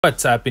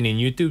What's happening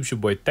YouTube? It's your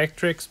boy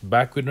TechTricks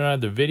back with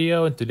another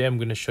video, and today I'm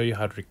going to show you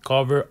how to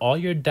recover all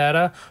your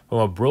data from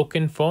a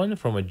broken phone,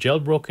 from a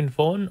jailbroken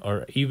phone,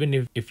 or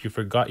even if you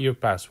forgot your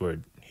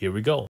password. Here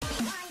we go.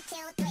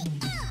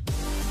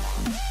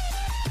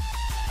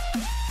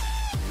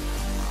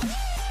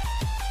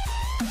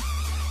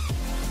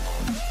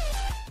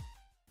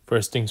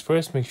 First things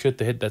first, make sure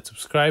to hit that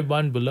subscribe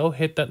button below,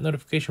 hit that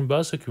notification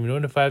bell so you can be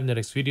notified of the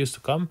next videos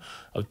to come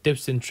of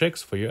tips and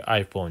tricks for your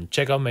iPhone.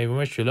 Check out my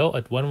merch below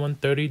at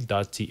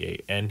 1130.ca,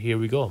 and here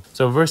we go.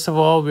 So first of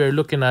all, we are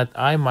looking at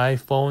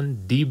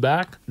iMyFone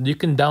dback. You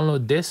can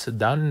download this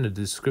down in the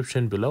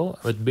description below,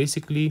 but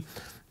basically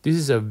this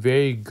is a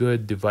very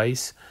good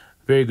device,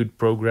 very good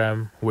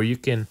program where you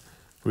can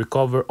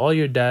recover all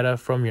your data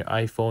from your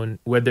iPhone,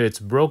 whether it's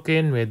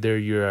broken, whether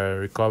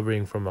you're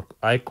recovering from an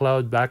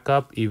iCloud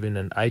backup, even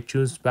an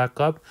iTunes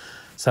backup.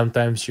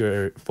 Sometimes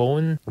your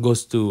phone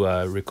goes to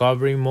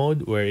recovery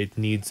mode where it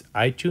needs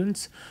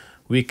iTunes.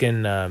 We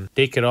can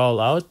take it all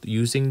out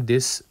using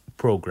this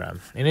program,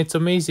 and it's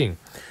amazing.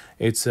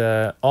 It's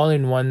a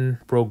all-in-one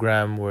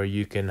program where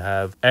you can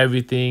have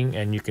everything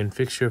and you can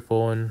fix your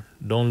phone,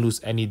 don't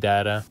lose any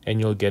data, and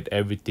you'll get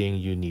everything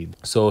you need.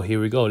 So here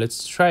we go.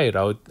 Let's try it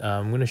out.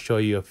 I'm going to show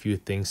you a few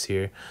things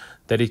here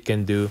that it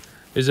can do.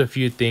 There's a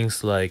few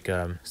things like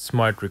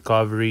smart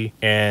recovery,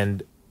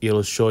 and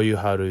it'll show you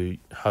how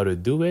to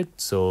do it.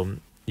 So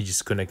you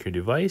just connect your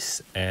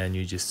device and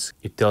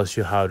it tells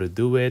you how to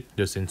do it.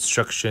 There's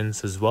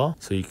instructions as well,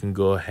 so you can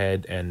go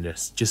ahead and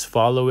just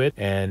follow it,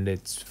 and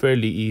it's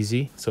fairly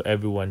easy, so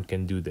everyone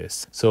can do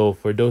this. So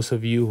for those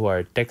of you who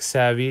are tech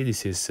savvy,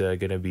 this is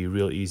gonna be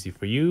real easy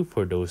for you.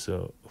 For those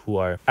who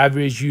are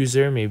average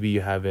user, maybe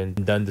you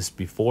haven't done this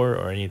before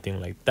or anything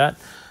like that,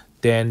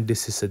 then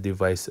this is a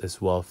device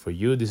as well for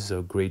you. This is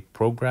a great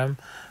program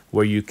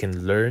where you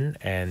can learn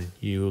and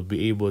you will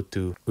be able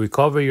to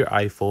recover your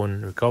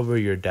iPhone, recover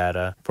your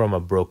data from a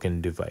broken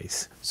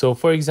device. So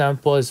for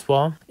example as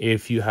well,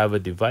 if you have a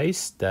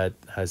device that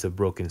has a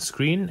broken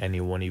screen and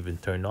it won't even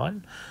turn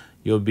on,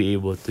 you'll be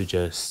able to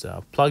just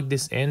plug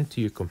this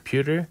into your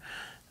computer,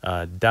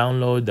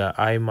 download the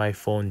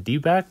iMyFone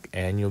dback,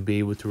 and you'll be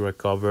able to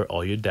recover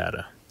all your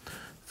data.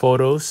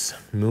 Photos,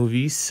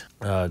 movies,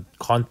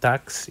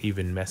 contacts,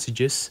 even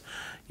messages,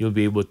 you'll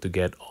be able to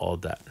get all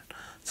that.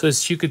 So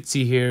as you could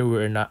see here,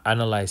 we're not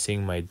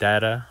analyzing my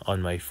data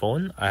on my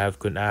phone. I have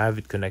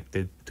it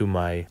connected to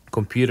my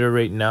computer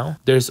right now.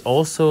 There's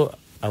also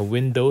a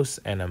Windows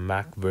and a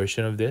Mac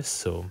version of this,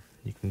 so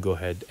you can go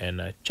ahead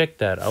and check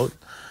that out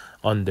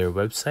on their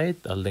website.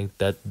 I'll link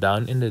that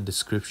down in the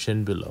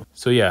description below.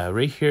 So yeah,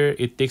 right here,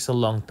 it takes a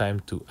long time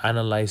to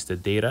analyze the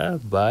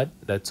data, but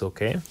that's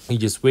okay. You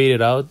just wait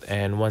it out,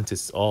 and once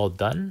it's all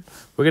done,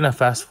 we're gonna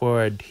fast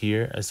forward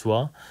here as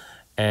well.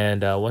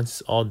 And once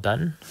it's all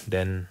done,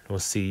 then we'll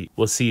see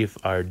if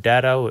our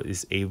data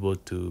is able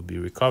to be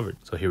recovered.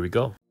 So here we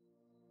go.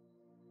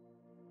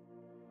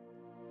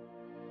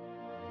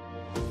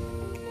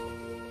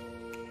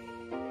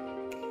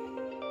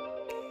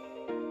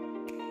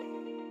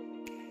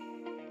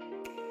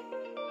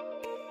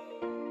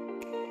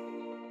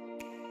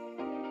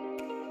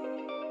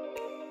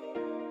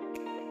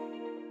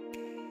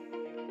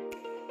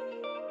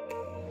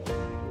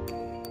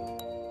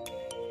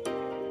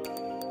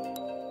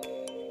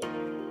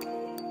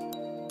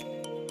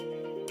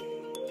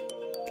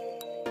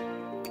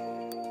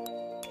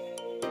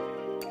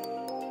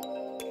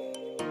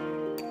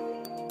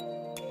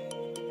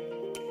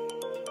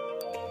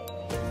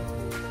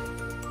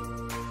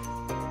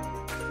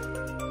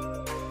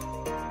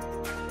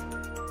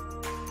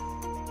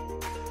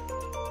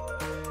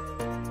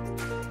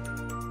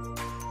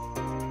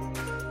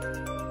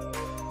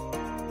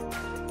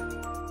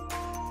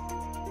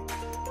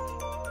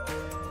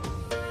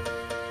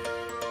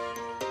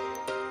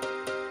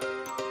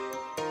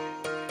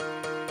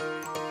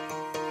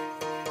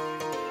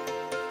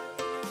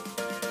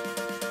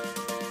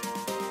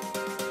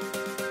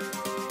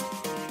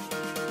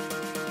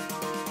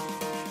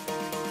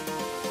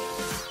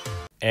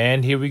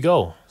 And here we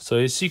go. So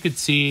as you could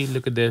see,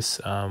 look at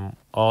this,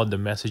 all the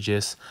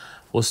messages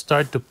will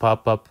start to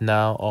pop up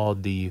now. All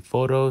the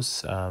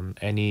photos,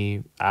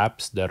 any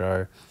apps that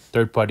are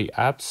third-party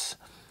apps,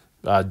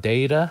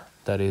 data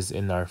that is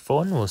in our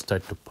phone will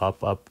start to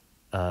pop up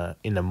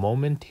in a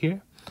moment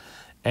here.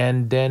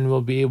 And then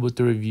we'll be able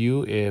to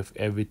review if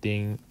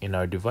everything in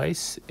our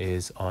device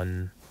is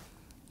on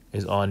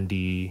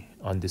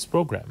this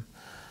program.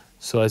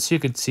 So as you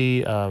could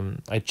see,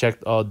 I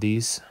checked all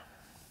these.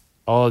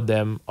 All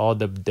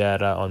the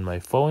data on my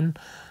phone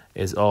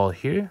is all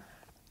here.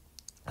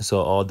 So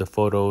all the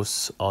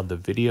photos, all the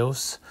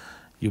videos,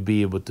 you'll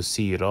be able to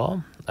see it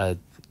all.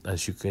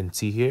 As you can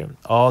see here,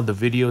 all the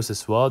videos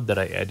as well that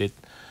I edit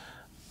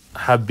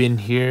have been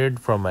here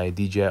from my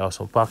DJI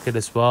Osmo Pocket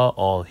as well,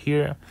 all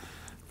here.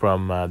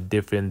 From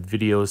different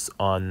videos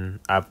on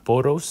app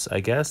photos,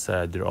 I guess,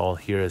 they're all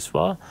here as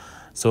well.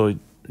 So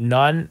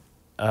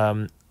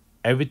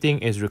everything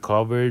is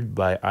recovered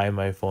by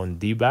iMyFone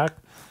dback.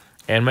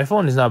 And my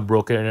phone is not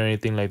broken or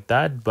anything like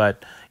that,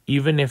 but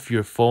even if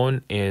your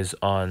phone is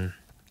on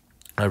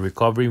a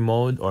recovery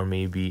mode, or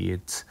maybe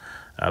it's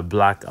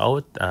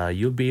blackout,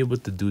 you'll be able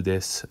to do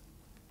this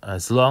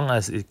as long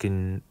as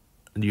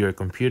your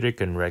computer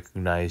can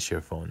recognize your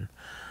phone.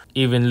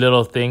 Even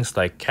little things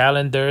like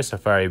calendar,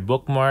 Safari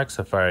bookmarks,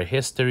 Safari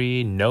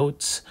history,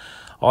 notes,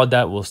 all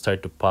that will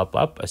start to pop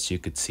up, as you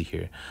could see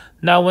here.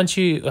 Now, once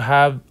you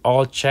have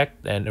all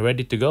checked and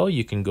ready to go,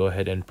 you can go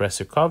ahead and press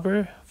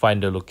recover,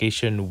 find the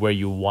location where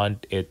you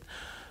want it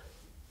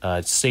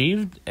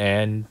saved,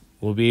 and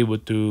we'll be able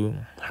to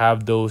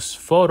have those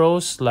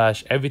photos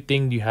slash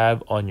everything you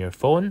have on your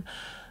phone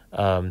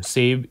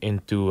saved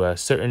into a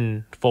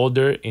certain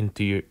folder in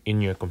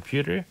your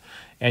computer,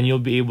 and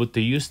you'll be able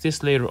to use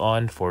this later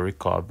on for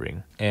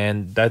recovering.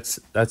 And that's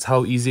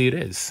how easy it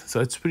is. So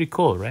it's pretty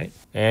cool, right?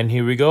 And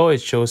here we go.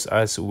 It shows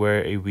us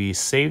where we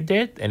saved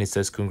it, and it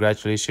says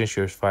congratulations,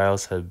 your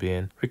files have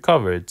been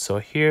recovered. So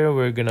here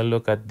we're gonna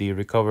look at the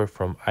recover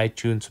from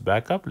iTunes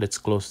backup. Let's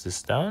close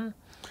this down.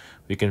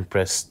 We can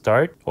press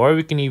start, or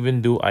we can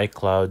even do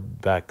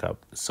iCloud backup.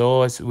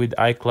 So as with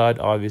iCloud,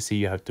 obviously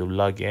you have to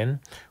log in.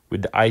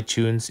 With the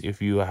iTunes,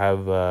 if you have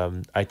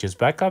iTunes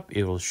backup,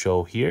 it will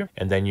show here,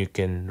 and then you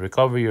can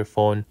recover your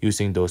phone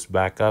using those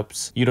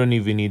backups. You don't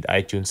even need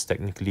iTunes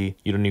technically.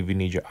 You don't even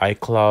need your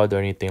iCloud or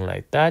anything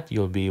like that.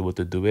 You'll be able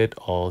to do it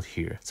all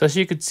here. So as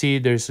you can see,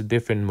 there's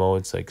different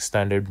modes like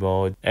standard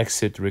mode,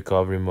 exit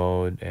recovery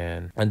mode,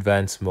 and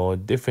advanced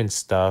mode. Different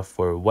stuff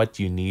for what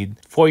you need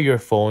for your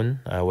phone.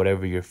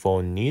 Whatever your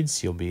phone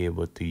needs, you'll be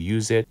able to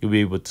use it. You'll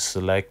be able to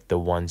select the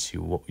ones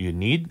you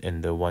need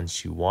and the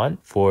ones you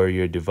want for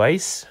your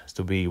device,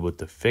 to be able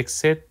to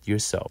fix it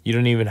yourself. You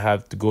don't even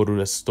have to go to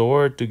the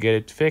store to get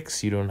it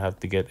fixed. You don't have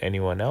to get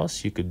anyone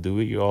else. You could do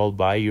it all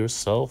by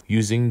yourself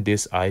using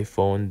this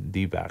iPhone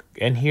debug.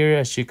 And here,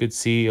 as you could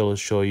see, it'll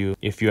show you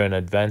if you're in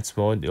advanced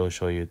mode, it'll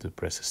show you to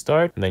press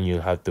start, and then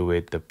you'll have to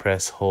wait the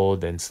press,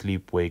 hold, and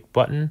sleep wake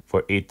button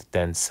for 8 to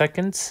 10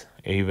 seconds.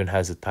 It even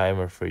has a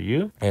timer for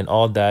you, and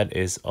all that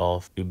is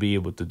off. You'll be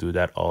able to do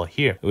that all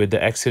here. With the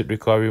exit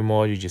recovery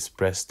mode, you just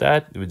press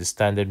that. With the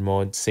standard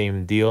mode,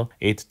 same deal,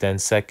 8 to 10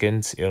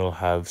 seconds. It'll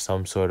have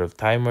some sort of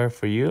timer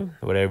for you.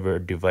 Whatever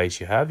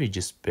device you have, you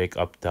just pick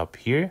up top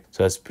here.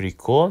 So that's pretty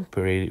cool,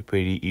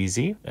 pretty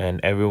easy,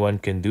 and everyone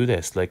can do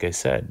this, like I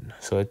said.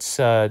 So it's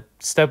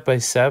step by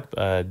step.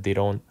 They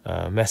don't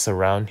mess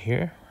around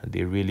here.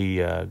 They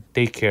really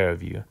take care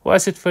of you. Well,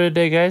 that's it for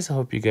today, guys. I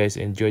hope you guys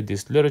enjoyed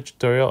this little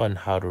tutorial on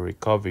how to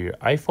recover your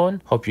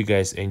iPhone. Hope you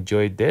guys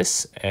enjoyed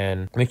this,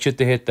 and make sure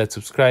to hit that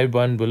subscribe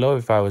button below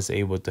if I was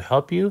able to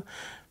help you.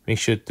 Make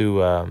sure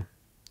to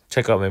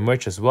check out my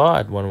merch as well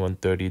at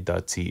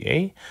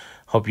 1130.ca.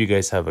 Hope you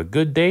guys have a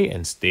good day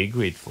and stay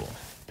grateful.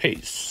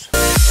 Peace.